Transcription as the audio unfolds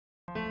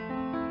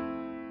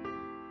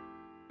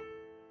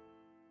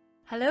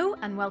Hello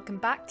and welcome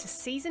back to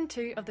Season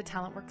 2 of the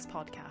TalentWorks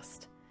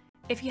podcast.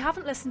 If you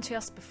haven't listened to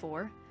us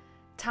before,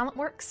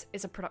 TalentWorks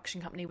is a production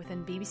company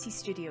within BBC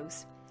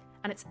Studios,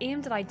 and it's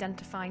aimed at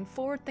identifying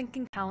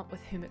forward-thinking talent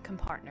with whom it can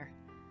partner.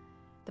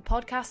 The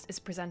podcast is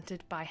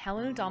presented by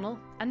Helen O'Donnell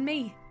and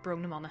me,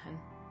 Brona Monaghan.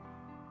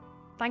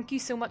 Thank you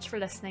so much for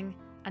listening,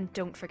 and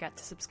don't forget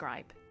to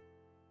subscribe.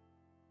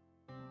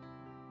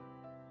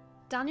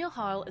 Daniel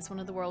Howell is one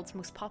of the world's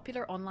most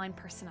popular online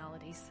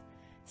personalities.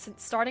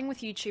 Since starting with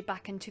YouTube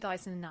back in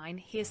 2009,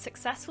 he has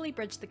successfully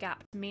bridged the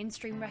gap to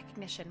mainstream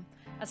recognition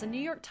as a New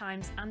York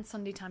Times and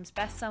Sunday Times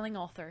best-selling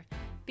author,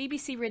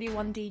 BBC Radio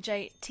 1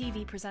 DJ,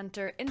 TV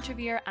presenter,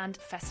 interviewer and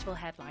festival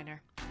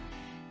headliner.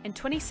 In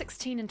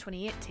 2016 and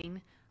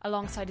 2018,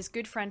 alongside his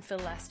good friend Phil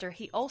Lester,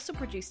 he also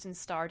produced and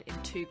starred in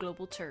 2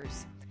 global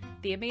tours,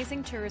 The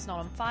Amazing Tour Is Not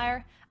on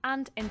Fire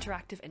and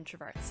Interactive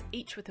Introverts,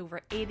 each with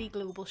over 80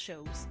 global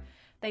shows.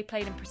 They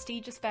played in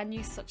prestigious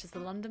venues such as the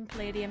London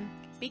Palladium,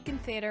 Beacon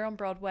Theatre on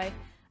Broadway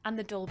and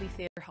the Dolby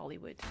Theatre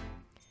Hollywood.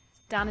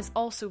 Dan is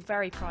also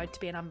very proud to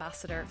be an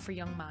ambassador for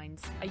Young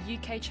Minds, a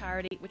UK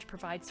charity which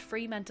provides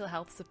free mental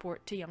health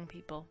support to young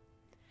people.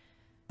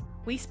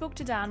 We spoke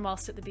to Dan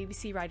whilst at the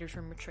BBC Writers'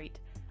 Room retreat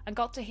and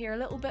got to hear a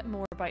little bit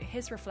more about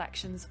his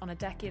reflections on a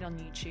decade on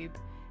YouTube,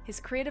 his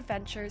creative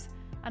ventures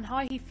and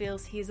how he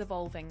feels he is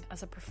evolving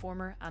as a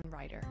performer and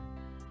writer.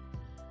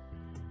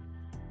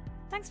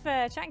 Thanks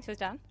for chatting to us,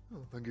 Dan.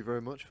 Oh, thank you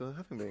very much for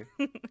having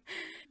me.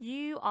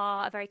 You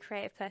are a very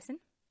creative person.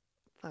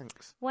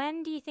 Thanks.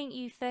 When do you think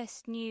you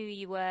first knew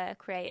you were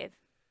creative?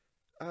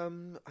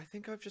 I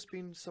think I've just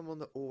been someone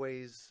that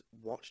always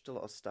watched a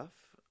lot of stuff.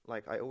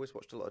 Like, I always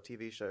watched a lot of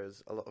TV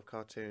shows, a lot of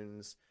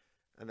cartoons,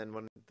 and then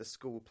when the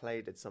school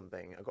play did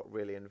something, I got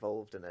really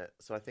involved in it.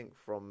 So I think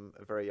from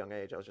a very young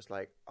age, I was just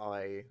like,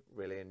 I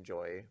really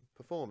enjoy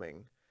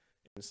performing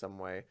in some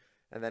way.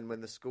 And then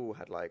when the school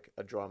had like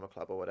a drama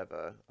club or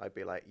whatever, I'd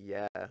be like,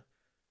 yeah,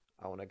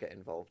 I want to get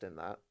involved in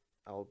that.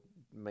 I'll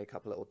make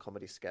up a little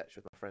comedy sketch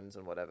with my friends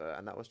and whatever.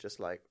 And that was just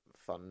like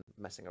fun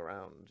messing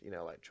around, you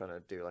know, like trying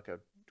to do like a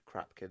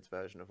crap kids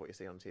version of what you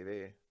see on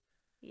TV.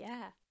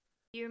 Yeah.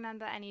 Do you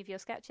remember any of your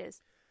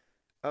sketches?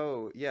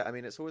 Oh, yeah. I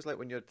mean, it's always like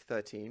when you're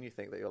 13, you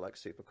think that you're like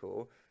super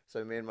cool.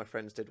 So me and my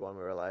friends did one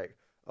where we were like,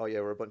 oh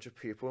yeah, we're a bunch of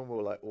people and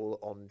we're like all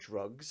on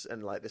drugs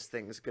and like this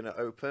thing's going to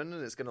open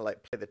and it's going to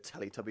like play the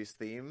Teletubbies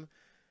theme.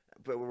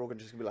 But we're all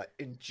just going to be like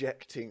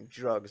injecting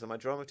drugs. And my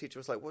drama teacher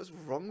was like, what's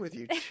wrong with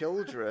you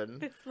children?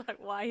 It's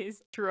like, why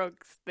is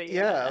drugs the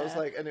Yeah, I was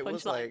like, and it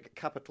was punchline? like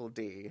capital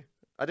D.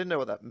 I didn't know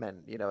what that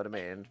meant, you know what I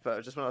mean?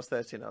 But just when I was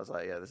 13, I was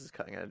like, yeah, this is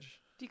cutting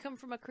edge. Do you come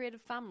from a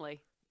creative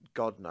family?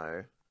 God,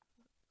 no.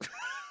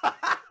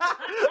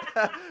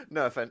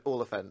 No offense,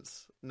 all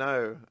offense.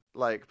 No,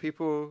 like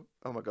people,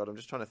 oh my God, I'm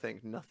just trying to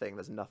think. Nothing,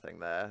 there's nothing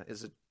there.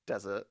 It's a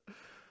desert.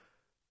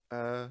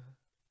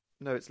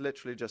 No, it's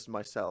literally just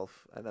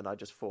myself, and then I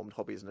just formed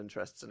hobbies and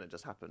interests, and it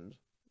just happened.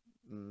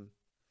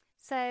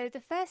 So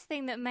the first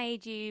thing that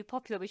made you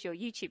popular was your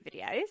YouTube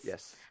videos.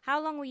 Yes.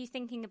 How long were you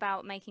thinking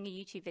about making a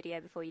YouTube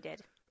video before you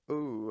did?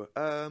 Ooh,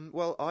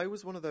 well, I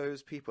was one of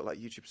those people, like,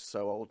 YouTube's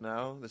so old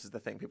now. This is the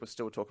thing, people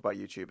still talk about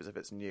YouTube as if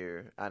it's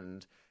new,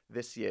 and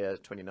this year,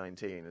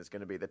 2019, is going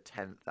to be the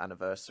 10th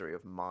anniversary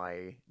of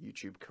my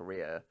YouTube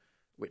career,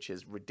 which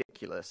is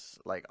ridiculous.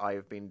 Like,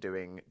 I've been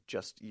doing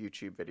just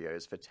YouTube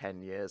videos for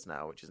 10 years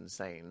now, which is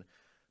insane.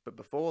 But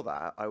before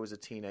that, I was a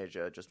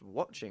teenager just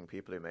watching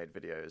people who made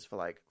videos for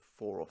like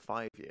 4 or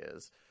 5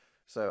 years.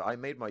 So I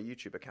made my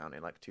YouTube account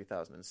in like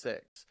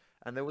 2006,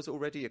 and there was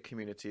already a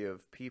community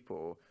of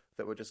people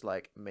that were just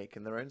like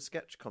making their own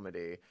sketch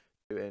comedy,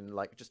 doing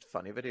like just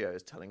funny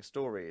videos, telling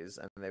stories,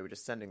 and they were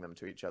just sending them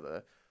to each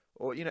other.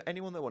 Or, you know,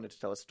 anyone that wanted to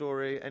tell a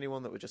story,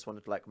 anyone that just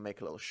wanted to like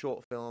make a little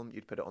short film,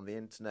 you'd put it on the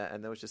internet,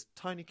 and there was just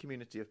a tiny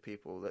community of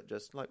people that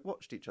just like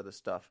watched each other's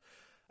stuff.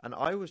 And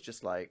I was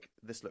just like,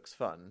 this looks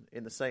fun.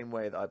 In the same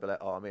way that I'd be like,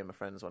 oh, me and my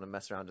friends want to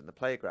mess around in the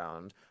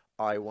playground,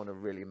 I want to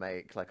really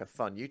make like a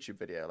fun YouTube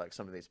video like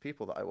some of these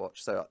people that I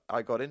watch. So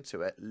I got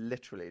into it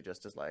literally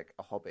just as like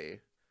a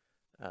hobby,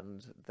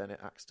 and then it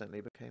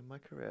accidentally became my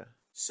career.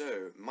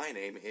 So, my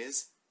name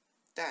is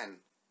Dan.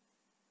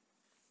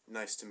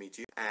 Nice to meet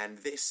you. And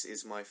this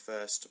is my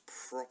first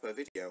proper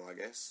video, I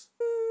guess.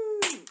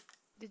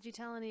 Did you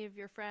tell any of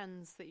your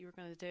friends that you were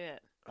going to do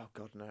it? Oh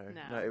God, no.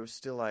 No. No, it was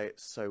still like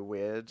so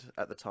weird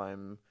at the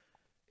time.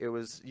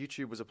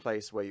 YouTube was a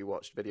place where you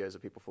watched videos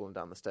of people falling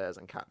down the stairs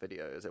and cat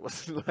videos. It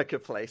wasn't like a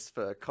place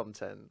for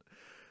content.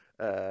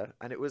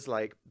 And it was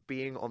like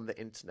being on the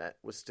internet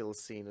was still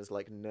seen as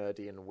like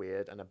nerdy and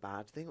weird and a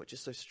bad thing, which is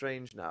so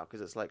strange now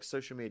because it's like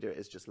social media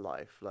is just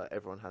life. Like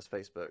everyone has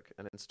Facebook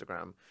and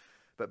Instagram.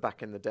 But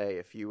back in the day,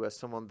 if you were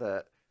someone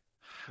that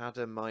had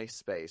a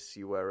MySpace,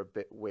 you were a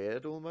bit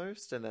weird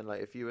almost. And then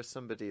like if you were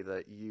somebody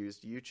that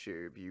used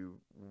YouTube, you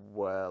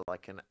were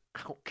like an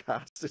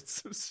outcast in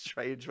some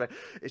strange way.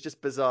 It's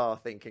just bizarre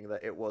thinking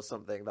that it was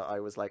something that I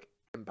was like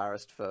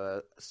embarrassed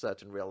for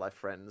certain real life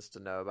friends to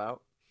know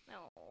about.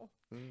 Oh.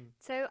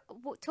 So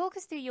talk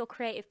us through your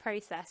creative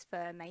process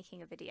for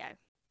making a video.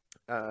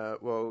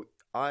 Well,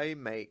 I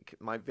make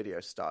my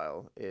video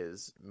style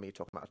is me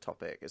talking about a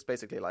topic. It's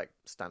basically like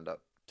stand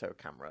up to a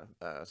camera.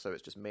 So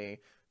it's just me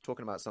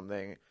talking about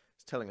something,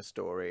 it's telling a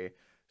story.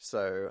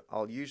 So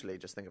I'll usually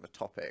just think of a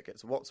topic.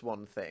 It's what's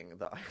one thing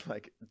that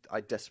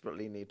I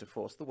desperately need to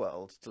force the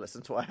world to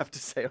listen to what I have to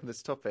say on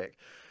this topic.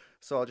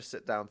 So I'll just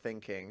sit down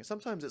thinking.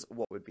 Sometimes it's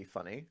what would be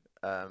funny.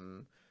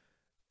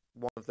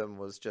 One of them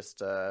was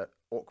just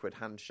awkward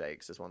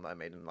handshakes is one that I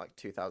made in like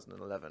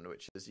 2011,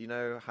 which is, you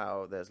know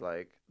how there's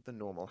like the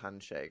normal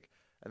handshake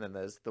and then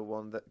there's the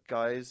one that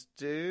guys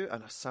do,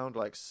 and I sound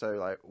like so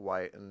like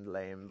white and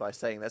lame by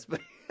saying this, but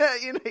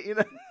you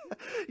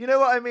know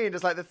what I mean.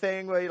 It's like the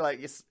thing where you like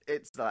it's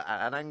like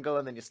an angle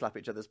and then you slap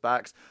each other's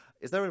backs.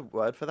 Is there a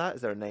word for that?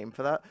 Is there a name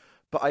for that?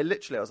 But I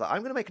was like, I'm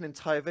going to make an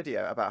entire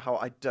video about how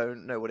I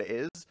don't know what it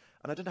is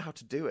and I don't know how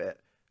to do it.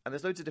 And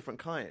there's loads of different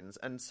kinds,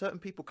 and certain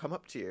people come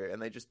up to you and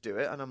they just do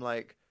it, and I'm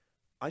like,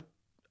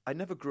 I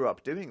never grew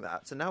up doing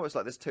that, so now it's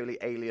like this totally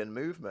alien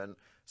movement.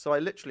 So I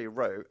literally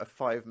wrote a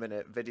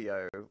 5-minute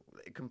video,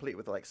 complete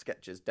with like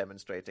sketches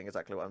demonstrating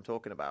exactly what I'm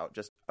talking about,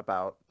 just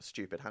about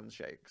stupid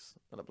handshakes,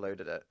 and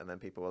uploaded it, and then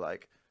people were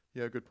like,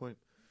 yeah, good point.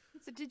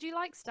 So did you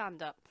like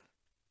stand-up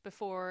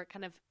before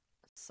kind of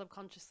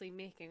subconsciously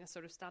making a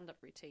sort of stand-up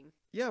routine?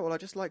 Yeah, well, I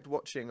just liked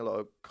watching a lot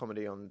of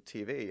comedy on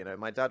TV. You know,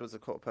 my dad was the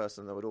sort of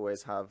person that would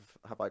always have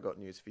I Got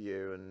News for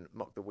You and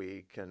Mock the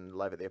Week and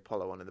Live at the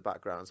Apollo on in the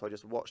background, so I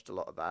just watched a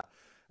lot of that.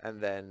 And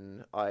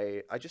then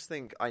I just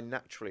think I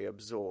naturally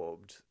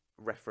absorbed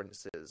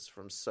references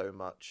from so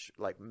much,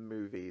 like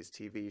movies,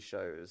 TV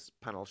shows,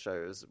 panel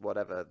shows,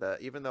 whatever,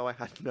 that even though I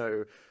had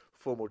no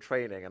formal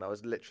training and I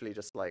was literally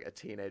just like a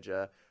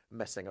teenager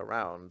messing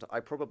around,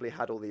 I probably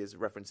had all these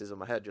references in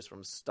my head just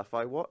from stuff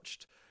I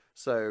watched.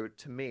 So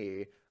to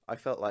me, I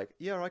felt like,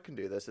 yeah, I can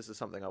do this. This is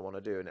something I want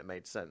to do, and it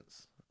made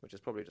sense, which is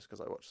probably just because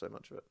I watched so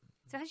much of it.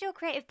 So has your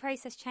creative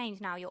process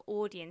changed now? Your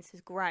audience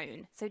has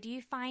grown. So do you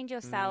find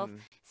yourself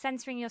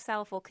censoring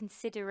yourself or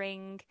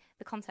considering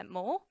the content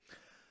more?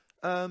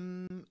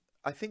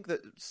 I think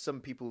that some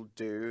people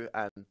do,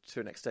 and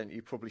to an extent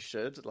you probably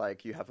should.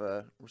 Like, you have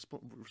a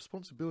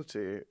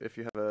responsibility if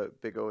you have a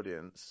big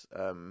audience.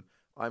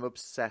 I'm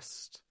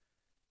obsessed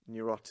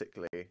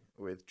neurotically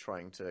with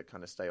trying to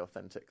kind of stay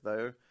authentic,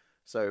 though.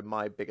 So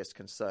my biggest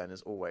concern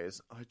is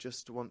always, I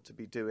just want to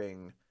be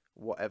doing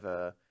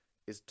whatever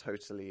is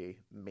totally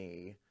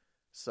me.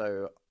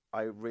 So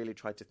I really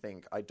try to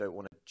think I don't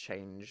want to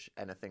change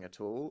anything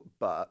at all,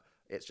 but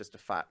it's just a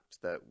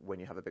fact that when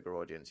you have a bigger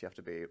audience, you have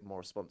to be more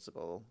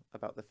responsible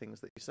about the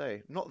things that you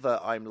say. Not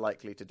that I'm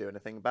likely to do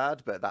anything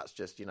bad, but that's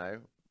just, you know,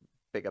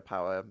 bigger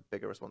power,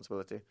 bigger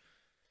responsibility.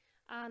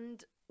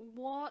 And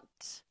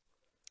what's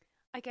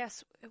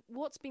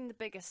been the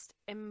biggest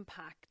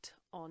impact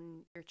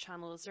on your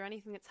channel? Is there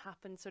anything that's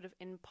happened sort of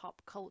in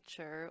pop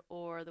culture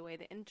or the way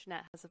the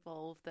internet has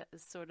evolved that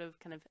is sort of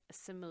kind of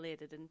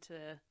assimilated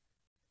into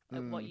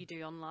what you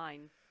do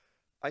online?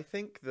 I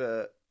think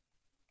that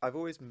I've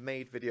always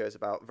made videos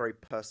about very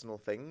personal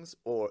things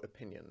or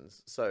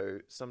opinions. So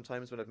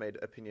sometimes when I've made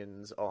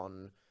opinions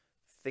on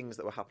things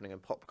that were happening in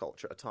pop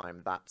culture at a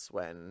time, that's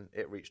when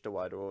it reached a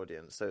wider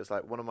audience. So it's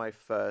like one of my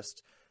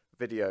first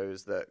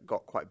videos that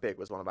got quite big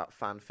was one about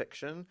fan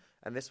fiction,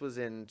 and this was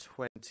in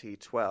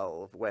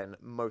 2012 when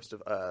most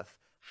of Earth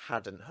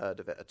hadn't heard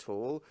of it at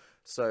all.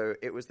 So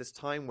it was this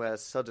time where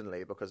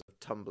suddenly, because of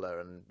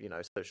Tumblr and, you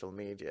know, social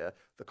media,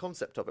 the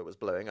concept of it was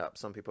blowing up.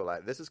 Some people were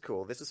like, this is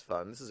cool, this is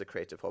fun, this is a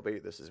creative hobby,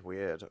 this is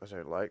weird, I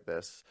don't like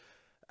this.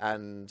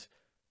 And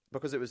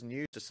because it was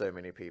new to so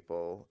many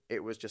people,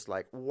 it was just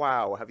like,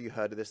 wow, have you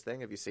heard of this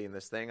thing? Have you seen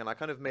this thing? And I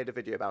kind of made a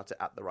video about it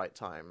at the right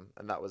time,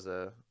 and that was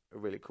a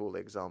really cool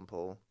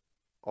example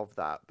of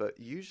that. But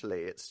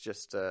usually it's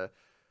just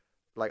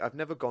like, I've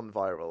never gone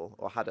viral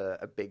or had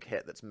a big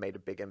hit that's made a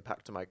big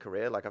impact to my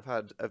career. Like, I've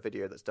had a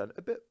video that's done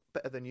a bit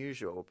better than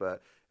usual,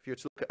 but if you were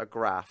to look at a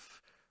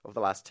graph of the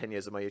last 10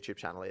 years of my YouTube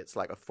channel, it's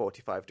like a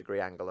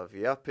 45-degree angle of,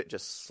 yep, it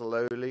just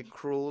slowly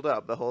crawled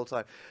up the whole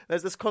time.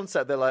 There's this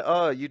concept, they're like,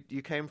 oh,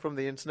 you came from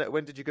the internet,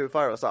 when did you go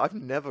viral? So I've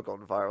never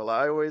gone viral.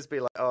 I always be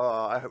like, oh,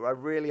 I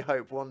really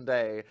hope one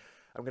day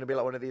I'm going to be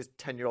like one of these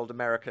 10-year-old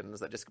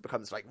Americans that just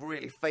becomes like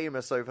really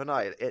famous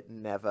overnight. It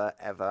never,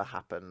 ever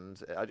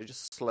happened. I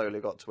just slowly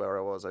got to where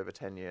I was over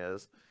 10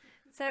 years.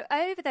 So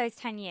over those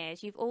 10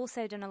 years, you've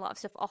also done a lot of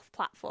stuff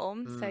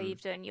off-platform. So you've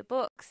done your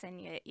books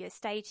and your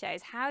stage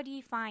shows. How do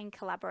you find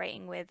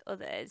collaborating with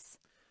others?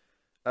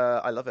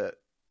 I love it.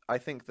 I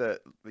think that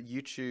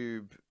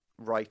YouTube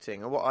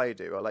writing, and what I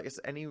do, it's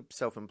any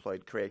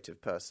self-employed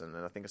creative person,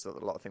 and I think it's a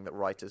lot of thing that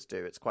writers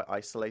do. It's quite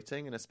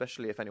isolating, and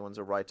especially if anyone's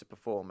a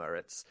writer-performer,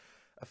 it's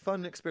a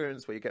fun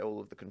experience where you get all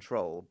of the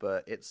control,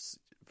 but it's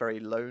very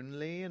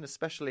lonely, and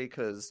especially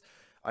because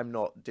I'm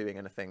not doing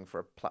anything for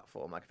a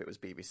platform. Like if it was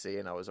BBC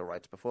and I was a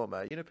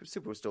writer-performer, you know,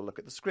 people would still look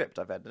at the script.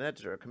 I've had an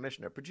editor, a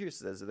commissioner, a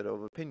producer. There's a bit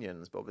of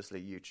opinions, but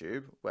obviously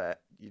YouTube, where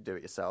you do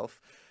it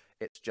yourself,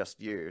 it's just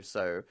you.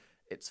 So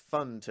it's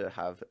fun to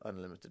have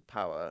unlimited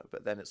power,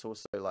 but then it's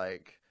also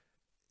like,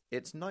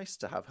 it's nice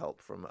to have help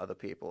from other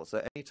people.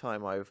 So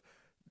anytime I've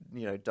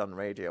done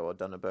radio or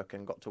done a book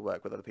and got to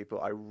work with other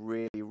people, I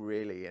really,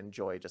 really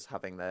enjoy just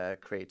having their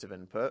creative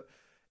input.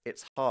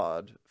 It's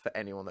hard for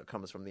anyone that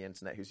comes from the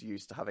internet who's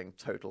used to having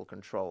total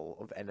control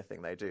of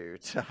anything they do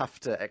to have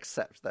to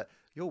accept that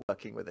you're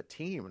working with a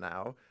team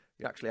now.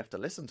 You actually have to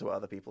listen to what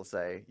other people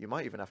say. You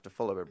might even have to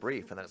follow a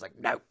brief, and then it's like,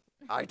 no,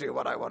 I do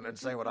what I want and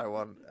say what I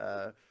want.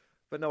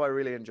 But no, I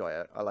really enjoy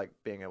it. I like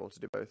being able to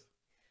do both.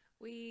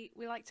 We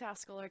like to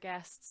ask all our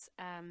guests,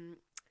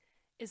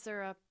 is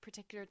there a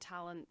particular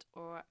talent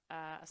or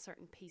a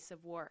certain piece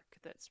of work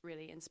that's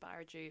really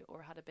inspired you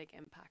or had a big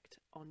impact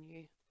on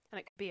you? And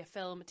it could be a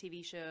film, a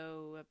TV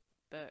show, a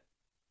book,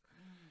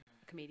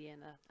 a comedian,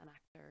 an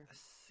actor. A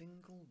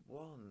single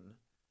one?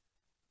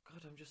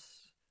 God,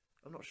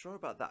 I'm not sure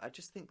about that. I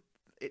just think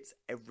it's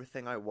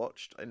everything I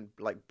watched in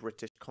like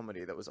British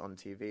comedy that was on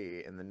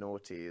TV in the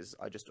noughties.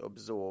 I just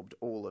absorbed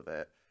all of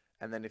it.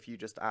 And then if you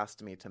just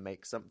asked me to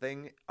make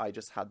something, I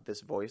just had this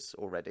voice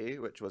already,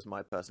 which was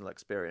my personal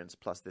experience,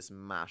 plus this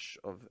mash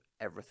of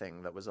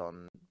everything that was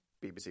on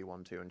BBC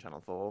One, 2 and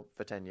Channel 4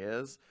 for 10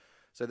 years.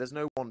 So there's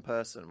no one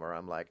person where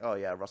I'm like, oh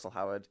yeah, Russell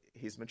Howard,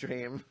 he's my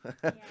dream.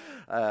 Yeah.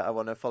 I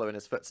want to follow in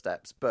his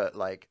footsteps. But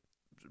like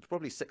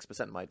probably 6%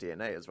 of my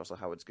DNA is Russell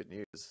Howard's Good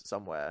News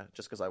somewhere,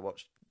 just because I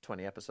watched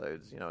 20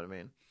 episodes, you know what I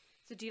mean?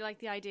 So do you like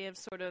the idea of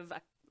sort of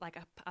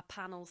a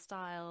panel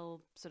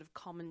style sort of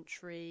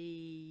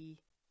commentary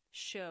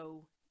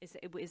show?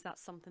 Is that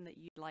something that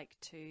you'd like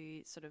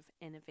to sort of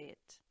innovate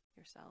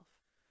yourself?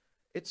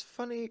 It's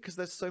funny because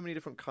there's so many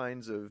different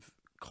kinds of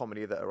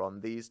comedy that are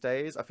on these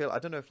days. I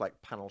don't know if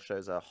like panel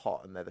shows are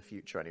hot and they're the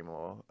future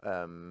anymore.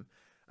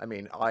 I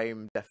mean,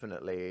 I'm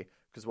definitely,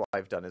 because what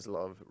I've done is a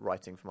lot of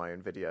writing for my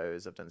own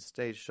videos. I've done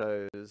stage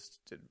shows,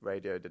 did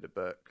radio, did a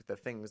book. The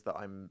things that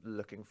I'm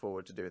looking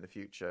forward to do in the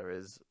future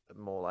is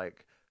more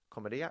like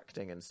comedy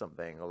acting in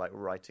something, or like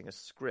writing a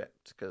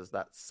script, because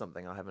that's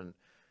something I haven't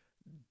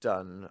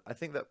done. I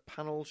think that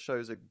panel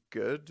shows are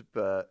good,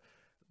 but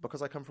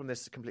because I come from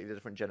this completely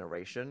different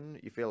generation,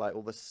 you feel like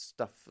all the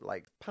stuff,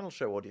 like panel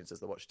show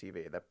audiences that watch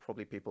TV, they're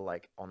probably people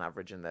like on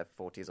average in their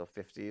 40s or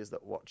 50s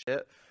that watch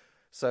it.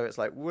 So it's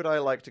like, would I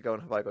like to go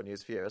on Have I Got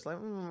News for You? It's like,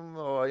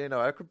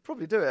 I could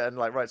probably do it and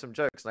like write some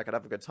jokes and I could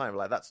have a good time.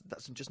 Like that's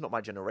just not my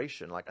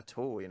generation, like at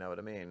all. You know what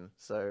I mean?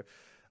 So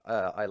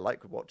I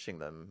like watching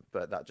them,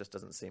 but that just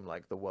doesn't seem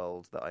like the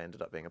world that I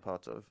ended up being a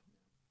part of.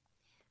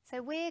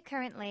 So we're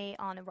currently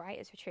on a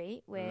writers'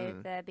 retreat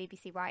with the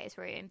BBC Writers'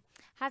 Room.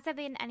 Has there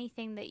been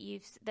anything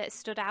that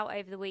stood out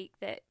over the week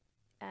that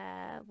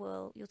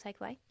you'll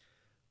take away?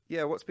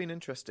 Yeah, what's been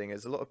interesting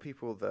is a lot of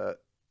people that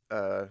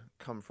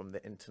come from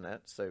the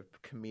internet, so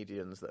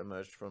comedians that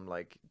emerged from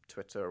like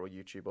Twitter or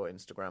YouTube or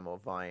Instagram or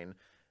Vine.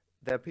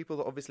 They're people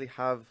that obviously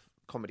have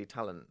comedy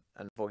talent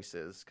and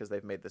voices because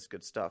they've made this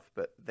good stuff,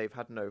 but they've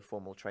had no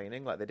formal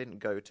training. Like they didn't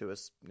go to a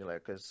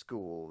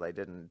school, they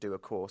didn't do a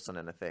course on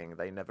anything,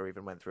 they never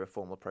even went through a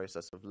formal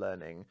process of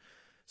learning.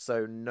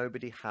 So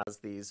nobody has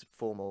these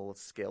formal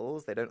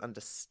skills. They don't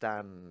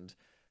understand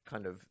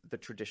kind of the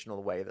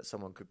traditional way that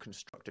someone could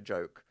construct a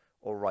joke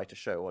or write a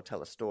show or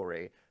tell a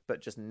story,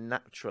 but just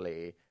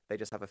naturally they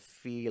just have a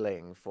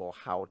feeling for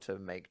how to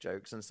make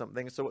jokes and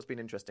something. So what's been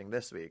interesting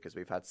this week is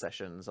we've had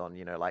sessions on,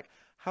 like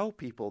how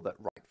people that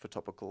write for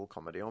topical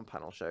comedy on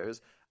panel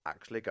shows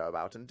actually go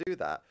about and do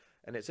that.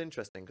 And it's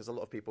interesting because a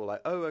lot of people are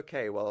like, oh,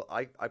 okay, well,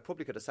 I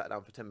probably could have sat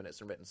down for 10 minutes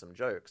and written some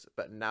jokes,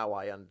 but now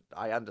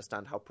I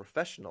understand how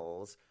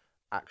professionals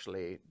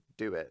actually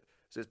do it.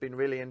 So it's been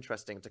really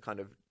interesting to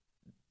kind of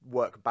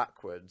work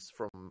backwards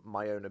from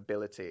my own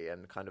ability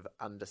and kind of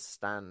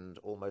understand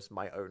almost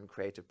my own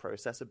creative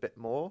process a bit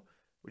more,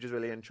 which is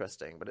really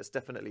interesting. But it's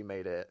definitely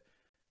made it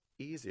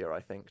easier,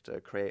 I think,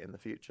 to create in the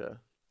future.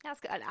 That's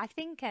good. I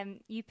think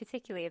you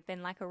particularly have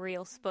been like a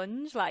real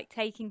sponge, like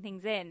taking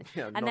things in.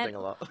 Yeah, and nodding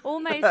a lot.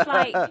 Almost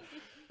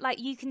like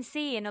you can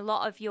see in a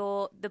lot of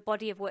the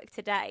body of work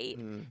today,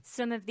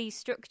 some of these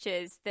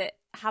structures that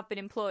have been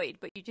employed,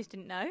 but you just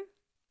didn't know.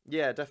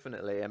 Yeah,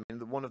 definitely. I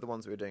mean, one of the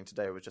ones we were doing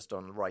today was just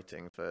on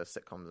writing for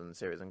sitcoms and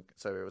series, and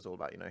so it was all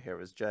about,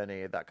 hero's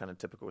journey, that kind of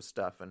typical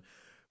stuff. And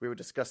we were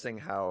discussing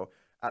how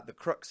at the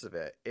crux of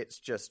it, it's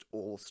just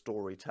all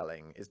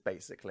storytelling is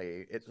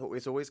basically,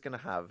 it's always going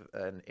to have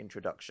an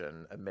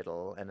introduction, a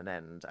middle, and an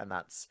end, and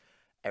that's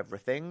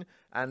everything.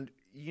 And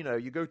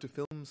you go to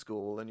film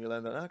school and you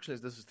learn that actually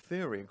there's this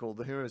theory called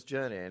the hero's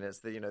journey, and it's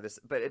this,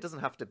 but it doesn't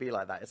have to be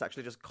like that. It's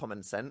actually just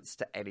common sense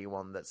to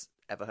anyone that's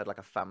ever heard like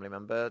a family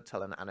member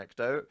tell an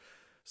anecdote.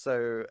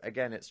 So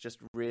again, it's just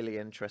really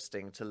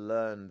interesting to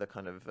learn the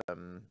kind of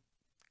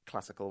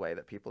classical way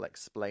that people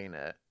explain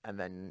it, and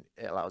then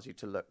it allows you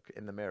to look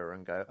in the mirror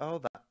and go, oh,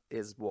 that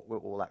is what we're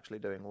all actually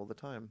doing all the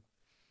time.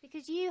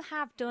 Because you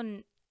have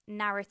done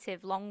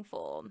narrative long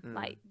form,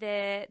 like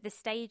the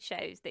stage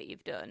shows that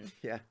you've done.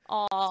 Yeah.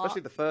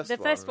 Especially the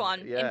first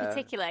one yeah. in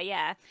particular,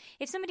 yeah.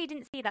 If somebody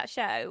didn't see that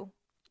show,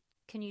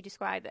 can you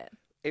describe it?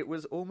 It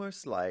was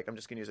almost like, I'm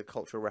just going to use a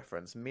cultural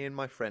reference, me and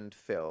my friend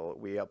Phil,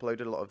 we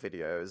uploaded a lot of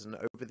videos, and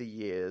over the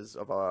years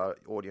of our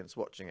audience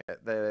watching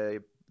it,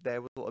 the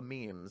there was a lot of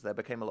memes. There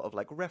became a lot of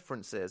like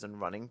references and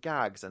running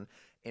gags and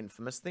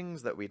infamous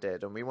things that we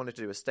did. And we wanted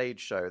to do a stage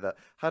show that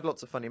had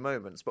lots of funny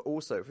moments, but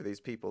also for these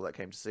people that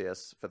came to see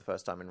us for the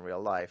first time in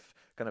real life,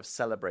 kind of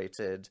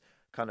celebrated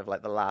kind of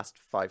like the last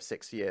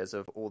 5-6 years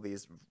of all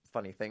these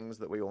funny things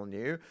that we all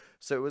knew.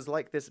 So it was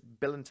like this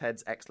Bill and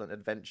Ted's Excellent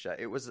Adventure.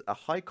 It was a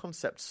high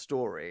concept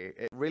story.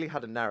 It really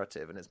had a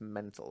narrative, and it's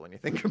mental when you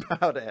think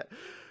about it,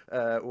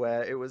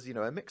 where it was, you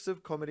know, a mix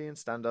of comedy and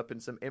stand-up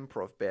and some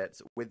improv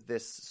bits with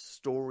this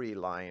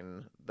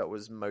storyline that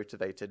was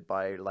motivated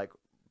by like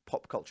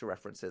pop culture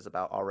references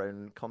about our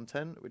own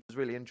content, which was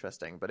really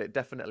interesting. But it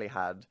definitely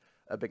had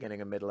a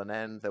beginning, a middle, and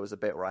end. There was a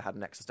bit where I had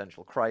an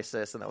existential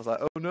crisis, and I was like,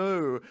 oh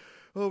no,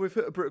 oh, we've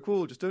hit a brick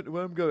wall, just don't know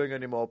where I'm going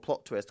anymore.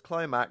 Plot twist,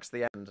 climax,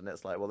 the end, and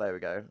it's like, well, there we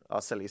go.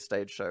 Our silly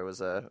stage show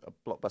was a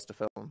blockbuster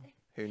film.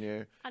 Who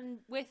knew? And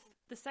with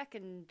the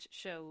second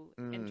show,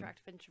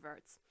 Interactive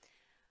Introverts,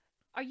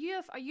 are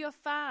you a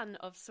fan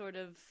of sort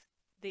of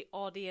the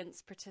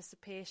audience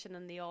participation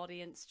and the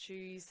audience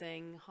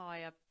choosing how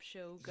a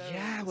show goes?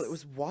 Yeah, well, it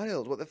was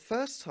wild. Well, the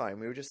first time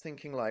we were just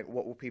thinking like,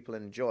 what will people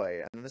enjoy?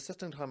 And then the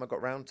second time I got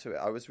round to it,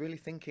 I was really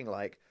thinking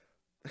like,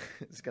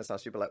 it's going to sound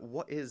stupid, like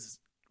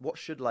what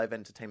should live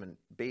entertainment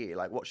be?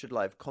 Like, what should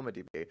live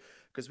comedy be?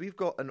 Because we've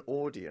got an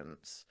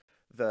audience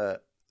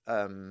that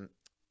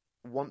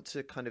want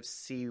to kind of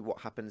see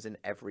what happens in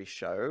every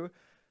show,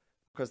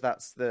 because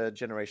that's the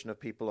generation of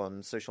people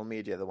on social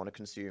media that want to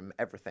consume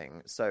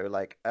everything. So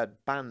like a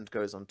band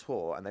goes on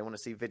tour and they want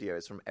to see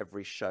videos from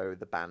every show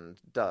the band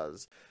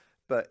does.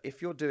 But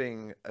if you're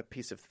doing a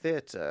piece of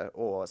theatre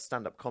or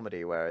stand-up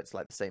comedy where it's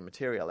like the same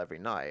material every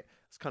night,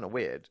 it's kind of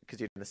weird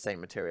because you're doing the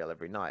same material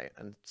every night.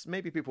 And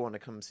maybe people want to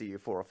come see you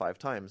 4 or 5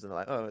 times and they're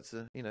like, oh,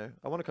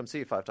 I want to come see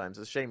you 5 times.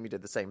 It's a shame you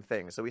did the same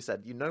thing. So we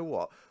said, you know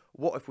what?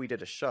 What if we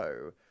did a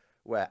show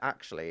where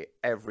actually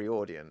every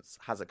audience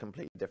has a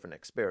completely different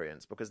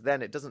experience? Because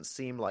then it doesn't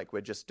seem like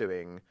we're just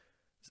doing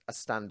a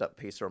stand-up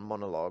piece or a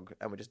monologue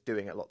and we're just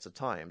doing it lots of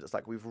times. It's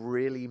like we've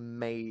really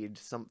made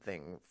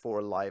something for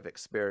a live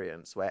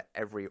experience where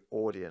every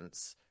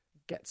audience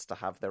gets to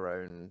have their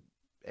own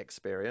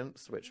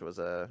experience, which was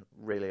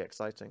really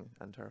exciting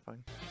and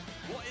terrifying.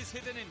 What is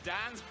hidden in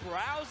Dan's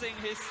browsing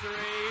history?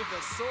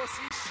 The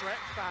saucy Shrek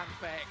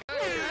fanfic.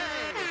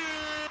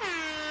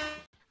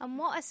 And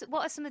what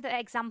are some of the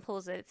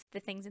examples of the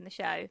things in the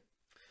show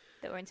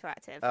that were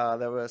interactive?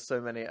 There were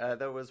so many.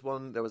 There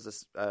was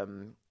this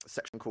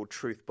section called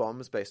Truth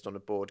Bombs based on a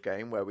board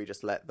game where we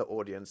just let the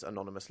audience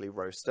anonymously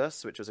roast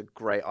us, which was a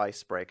great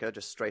icebreaker.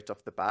 Just straight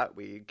off the bat,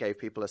 we gave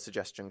people a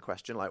suggestion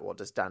question like, what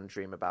does Dan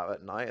dream about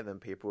at night? And then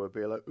people would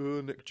be like,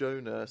 oh, Nick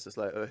Jonas. It's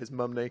like, oh, his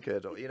mum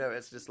naked. Or, you know,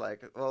 it's just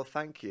like, well,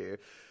 thank you.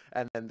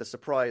 And then the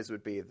surprise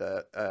would be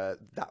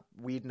that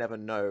we'd never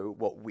know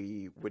what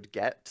we would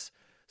get.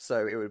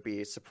 So it would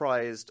be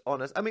surprised,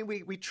 honest. I mean,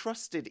 we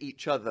trusted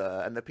each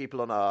other and the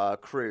people on our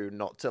crew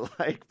not to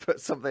like put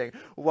something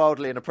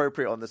wildly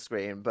inappropriate on the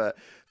screen. But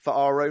for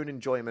our own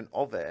enjoyment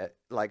of it,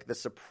 like the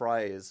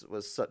surprise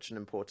was such an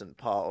important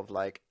part of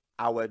like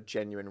our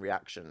genuine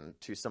reaction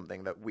to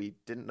something that we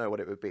didn't know what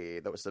it would be,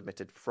 that was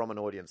submitted from an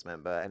audience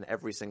member. And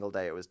every single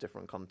day it was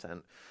different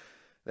content.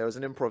 There was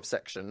an improv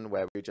section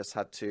where we just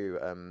had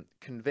to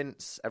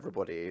convince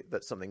everybody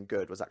that something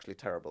good was actually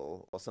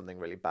terrible or something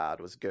really bad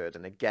was good.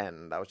 And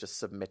again, that was just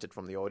submitted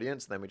from the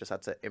audience. And then we just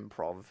had to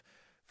improv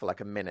for like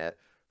a minute.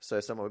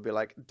 So someone would be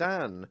like,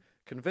 Dan,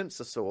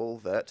 convince us all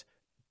that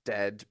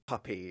dead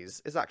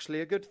puppies is actually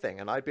a good thing.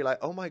 And I'd be like,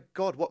 oh my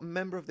God, what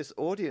member of this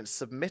audience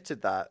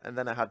submitted that? And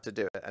then I had to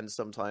do it. And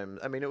sometimes,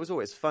 I mean, it was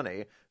always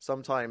funny.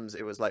 Sometimes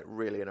it was like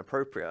really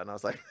inappropriate. And I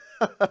was like,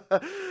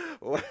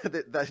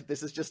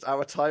 this is just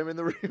our time in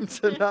the room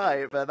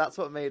tonight. But that's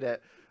what made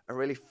it a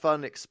really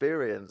fun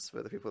experience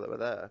for the people that were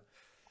there.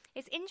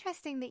 It's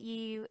interesting that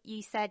you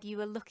said you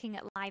were looking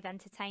at live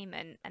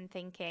entertainment and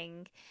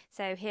thinking,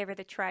 so here are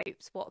the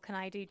tropes, what can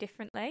I do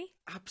differently?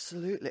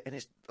 Absolutely. And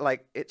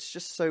it's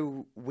just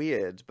so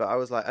weird. But I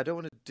was like, I don't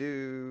want to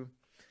do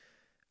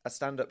a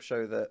stand-up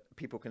show that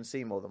people can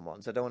see more than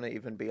once. I don't want to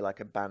even be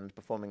like a band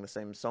performing the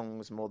same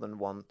songs more than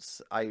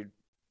once.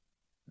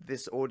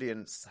 This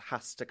audience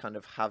has to kind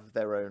of have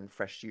their own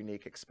fresh,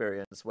 unique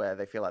experience where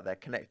they feel like they're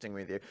connecting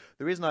with you.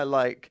 The reason I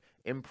like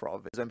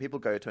improv is when people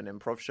go to an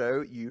improv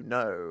show, you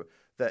know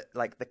that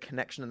like the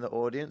connection in the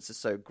audience is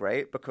so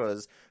great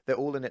because they're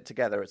all in it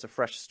together. It's a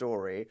fresh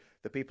story.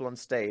 The people on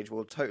stage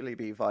will totally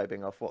be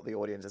vibing off what the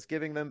audience is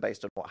giving them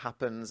based on what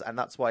happens. And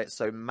that's why it's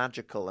so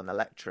magical and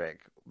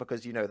electric,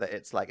 because you know that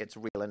it's like it's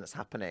real and it's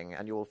happening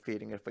and you're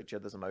feeding off each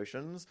other's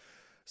emotions.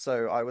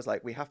 So I was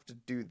like, we have to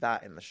do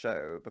that in the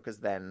show, because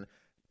then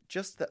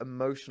just the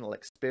emotional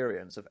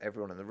experience of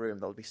everyone in the room,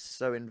 they'll be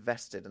so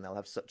invested and they'll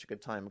have such a good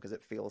time because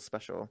it feels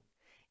special.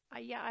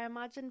 I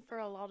imagine for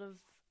a lot of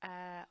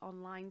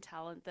online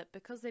talent that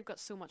because they've got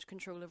so much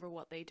control over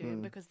what they do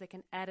and because they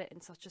can edit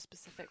in such a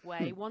specific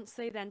way, once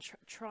they then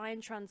try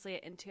and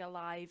translate into a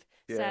live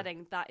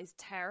setting, that is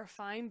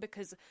terrifying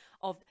because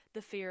of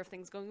the fear of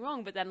things going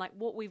wrong. But then like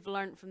what we've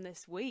learned from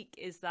this week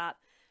is that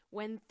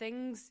when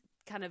things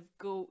kind of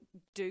go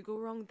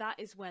wrong, that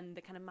is when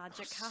the kind of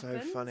magic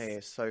happens.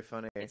 So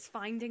funny. It's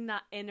finding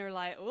that inner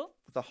like, oh.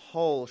 The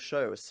whole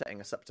show was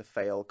setting us up to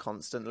fail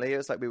constantly.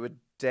 It's like we were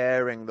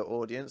daring the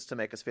audience to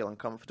make us feel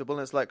uncomfortable.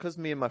 And it's like, because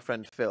me and my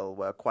friend Phil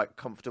were quite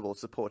comfortable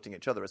supporting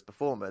each other as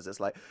performers,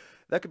 it's like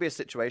there could be a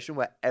situation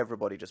where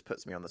everybody just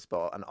puts me on the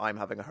spot and I'm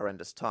having a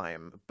horrendous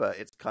time, but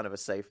it's kind of a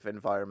safe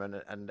environment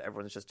and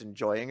everyone's just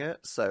enjoying it.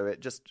 So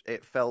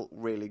it felt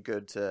really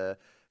good to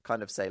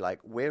kind of say,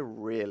 like, we're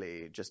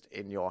really just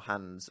in your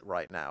hands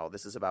right now.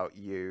 This is about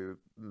you.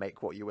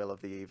 Make what you will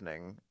of the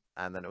evening.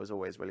 And then it was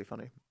always really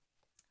funny.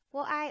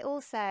 What I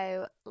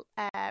also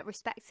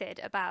respected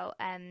about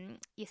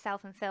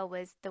yourself and Phil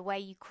was the way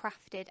you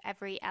crafted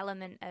every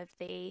element of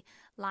the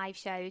live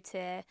show,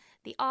 to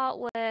the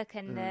artwork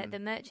and the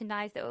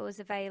merchandise that was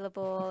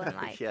available. And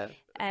like,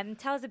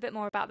 tell us a bit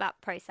more about that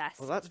process.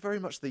 Well, that's very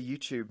much the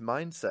YouTube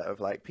mindset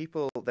of like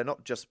people, they're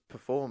not just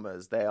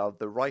performers, they are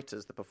the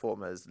writers, the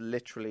performers,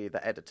 literally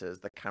the editors,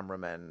 the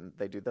cameramen,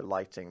 they do the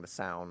lighting, the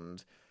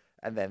sound.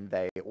 And then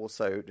they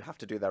also have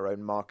to do their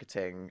own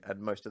marketing, and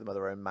most of them are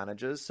their own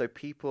managers. So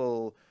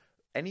people,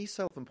 any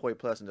self-employed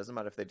person, doesn't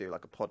matter if they do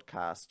like a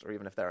podcast or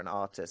even if they're an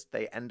artist,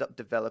 they end up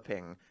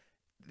developing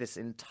this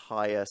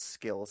entire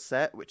skill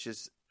set, which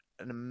is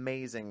an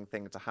amazing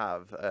thing to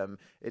have.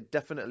 It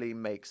definitely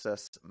makes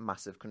us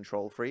massive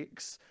control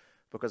freaks,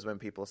 because when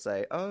people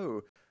say,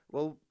 oh,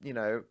 well, you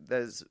know,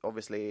 there's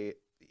going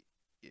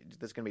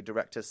to be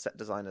directors, set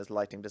designers,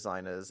 lighting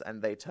designers,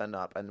 and they turn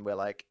up and we're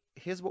like,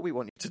 here's what we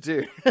want you to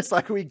do. It's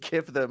like we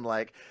give them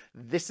like,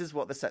 this is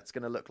what the set's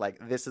going to look like.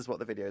 This is what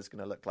the video is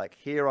going to look like.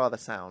 Here are the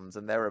sounds.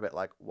 And they're a bit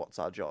like, what's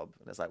our job?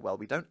 And it's like, well,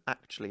 we don't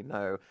actually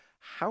know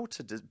how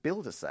to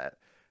build a set.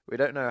 We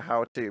don't know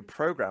how to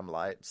program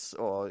lights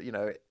or, you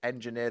know,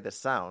 engineer the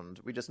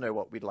sound. We just know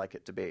what we'd like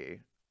it to be.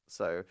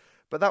 So,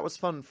 but that was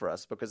fun for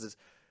us because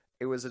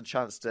it was a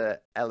chance to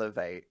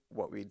elevate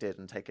what we did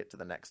and take it to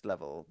the next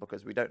level,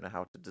 because we don't know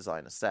how to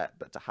design a set,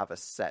 but to have a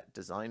set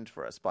designed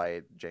for us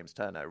by James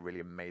Turner, a really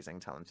amazing,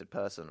 talented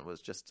person,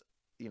 was just,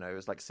 you know, it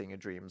was like seeing your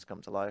dreams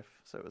come to life.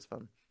 So it was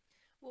fun.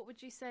 What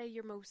would you say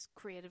you're most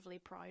creatively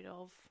proud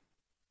of?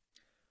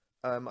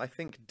 I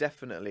think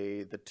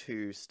definitely the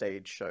 2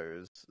 stage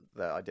shows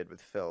that I did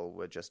with Phil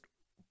were just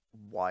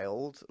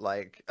wild.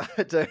 Like,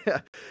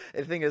 the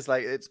thing is,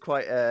 like, it's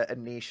quite a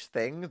niche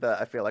thing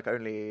that I feel like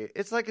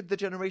it's like the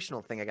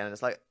generational thing again.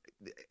 It's like,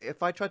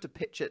 if I tried to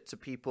pitch it to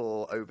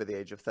people over the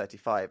age of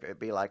 35, it'd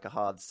be like a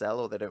hard sell,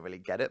 or they don't really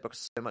get it,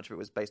 because so much of it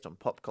was based on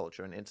pop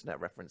culture and internet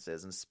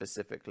references, and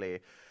specifically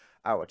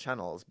our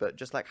channels. But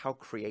just like how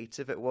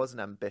creative it was and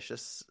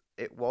ambitious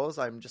it was,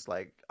 I'm just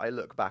like, I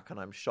look back and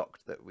I'm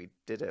shocked that we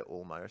did it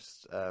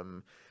almost.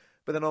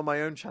 But then on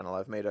my own channel,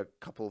 I've made a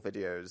couple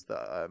videos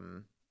that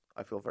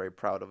I feel very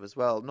proud of as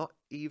well. Not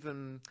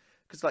even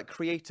because, like,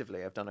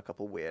 creatively, I've done a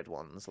couple weird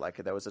ones. Like,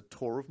 there was a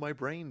tour of my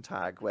brain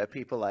tag where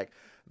people like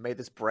made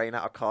this brain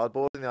out of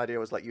cardboard, and the idea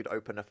was like you'd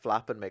open a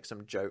flap and make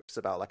some jokes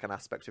about like an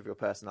aspect of your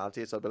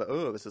personality. So I'd be like,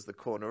 oh, this is the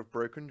corner of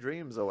broken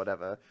dreams or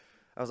whatever.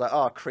 I was like,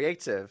 oh,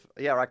 creative.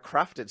 Yeah, I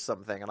crafted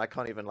something and I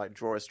can't even like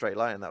draw a straight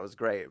line. That was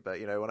great. But,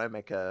 you know, when I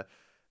make a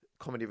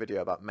comedy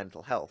video about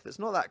mental health, it's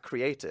not that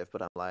creative,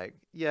 but I'm like,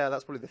 yeah,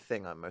 that's probably the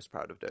thing I'm most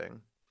proud of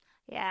doing.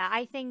 Yeah,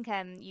 I think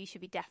you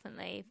should be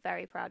definitely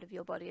very proud of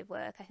your body of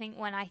work. I think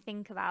when I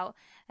think about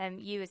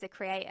you as a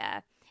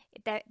creator,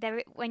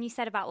 when you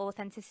said about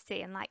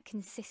authenticity and like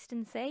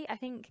consistency, I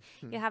think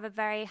you have a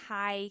very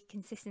high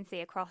consistency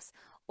across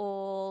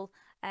all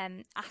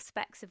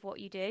aspects of what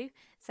you do.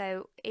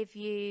 So if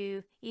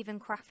you even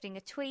crafting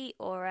a tweet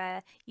or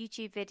a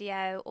YouTube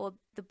video or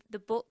the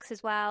books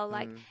as well,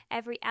 like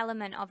every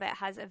element of it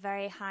has a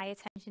very high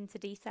attention to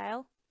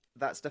detail.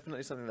 That's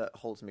definitely something that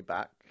holds me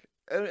back.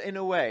 In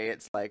a way,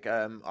 it's like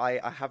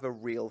I have a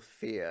real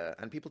fear,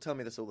 and people tell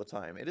me this all the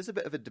time. It is a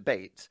bit of a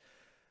debate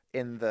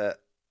in that,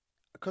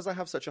 because I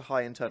have such a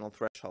high internal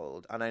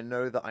threshold, and I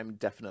know that I'm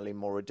definitely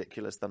more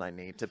ridiculous than I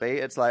need to be.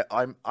 It's like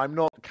I'm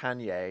not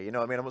Kanye, you know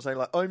what I mean? I'm not saying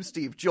like I'm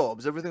Steve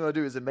Jobs, everything I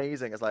do is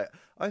amazing. It's like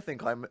I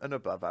think I'm an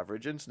above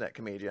average internet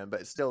comedian,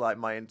 but it's still like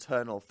my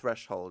internal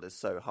threshold is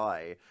so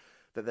high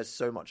that there's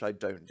so much I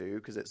don't do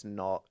because it's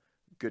not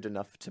good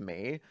enough to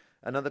me.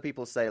 And other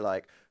people say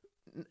like,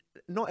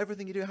 not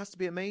everything you do has to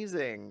be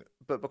amazing,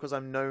 but because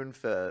I'm known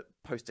for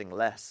posting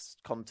less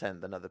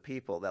content than other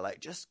people, they're like,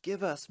 just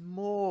give us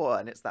more.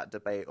 And it's that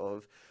debate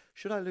of,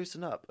 should I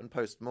loosen up and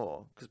post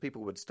more? Because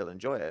people would still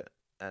enjoy it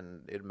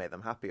and it'd make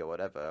them happy or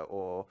whatever.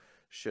 Or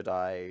should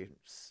I,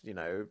 you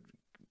know,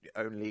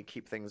 only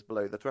keep things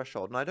below the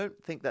threshold? And I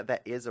don't think that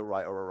there is a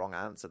right or a wrong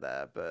answer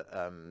there, but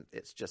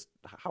it's just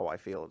how I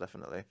feel,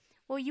 definitely.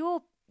 Well,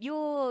 you're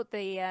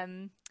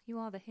the you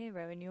are the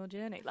hero in your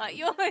journey. Like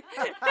you're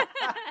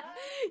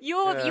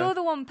you're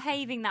the one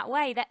paving that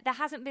way. That there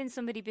hasn't been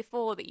somebody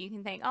before that you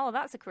can think, oh,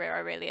 that's a career I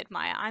really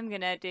admire. I'm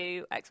gonna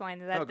do X, Y,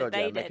 and Z. Oh God,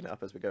 they did. Making it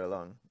up as we go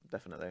along,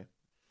 definitely.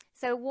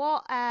 So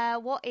what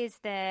is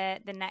the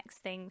next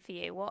thing for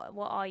you? What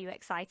are you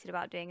excited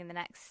about doing in the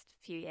next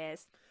few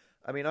years?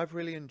 I mean, I've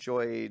really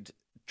enjoyed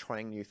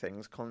trying new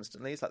things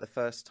constantly. It's like the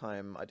first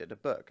time I did a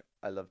book,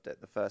 I loved it.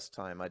 The first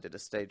time I did a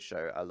stage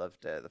show, I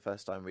loved it. The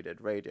first time we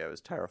did radio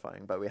was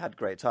terrifying, but we had a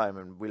great time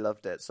and we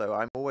loved it. So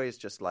I'm always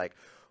just like,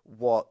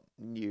 what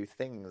new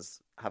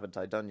things haven't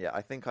I done yet?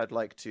 I think I'd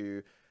like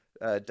to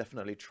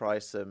definitely try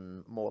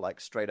some more like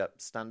straight up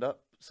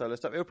stand-up solo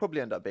stuff. It would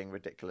probably end up being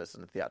ridiculous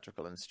and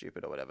theatrical and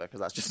stupid or whatever, because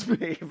that's just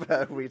me,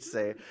 but we'd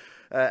see.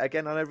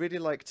 Again, and I'd really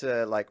like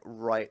to like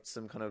write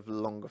some kind of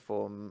longer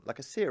form, like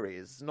a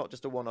series, not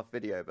just a one-off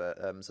video, but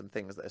some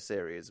things that are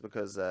series,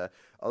 because a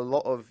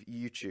lot of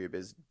YouTube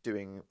is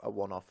doing a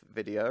one-off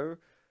video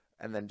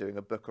and then doing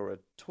a book or a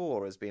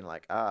tour has been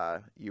like,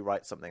 you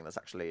write something that's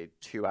actually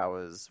 2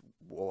 hours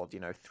or,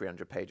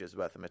 300 pages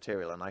worth of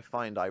material. And I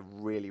find I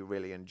really,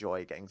 really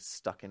enjoy getting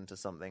stuck into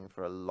something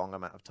for a long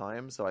amount of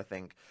time. So I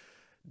think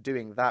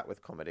doing that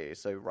with comedy,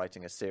 so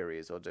writing a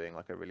series or doing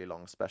like a really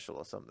long special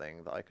or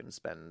something that I can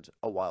spend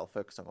a while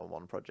focusing on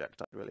one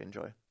project, I'd really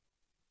enjoy.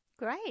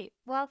 Great.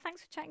 Well,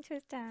 thanks for chatting to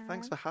us, Dan.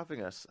 Thanks for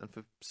having us and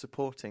for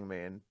supporting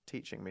me and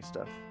teaching me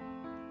stuff.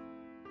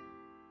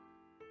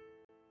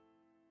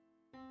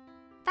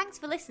 Thanks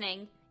for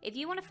listening. If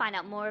you want to find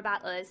out more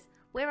about us,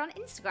 we're on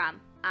Instagram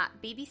at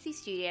BBC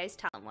Studios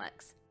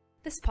TalentWorks.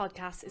 This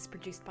podcast is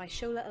produced by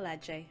Shola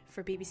Aledje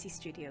for BBC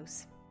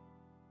Studios.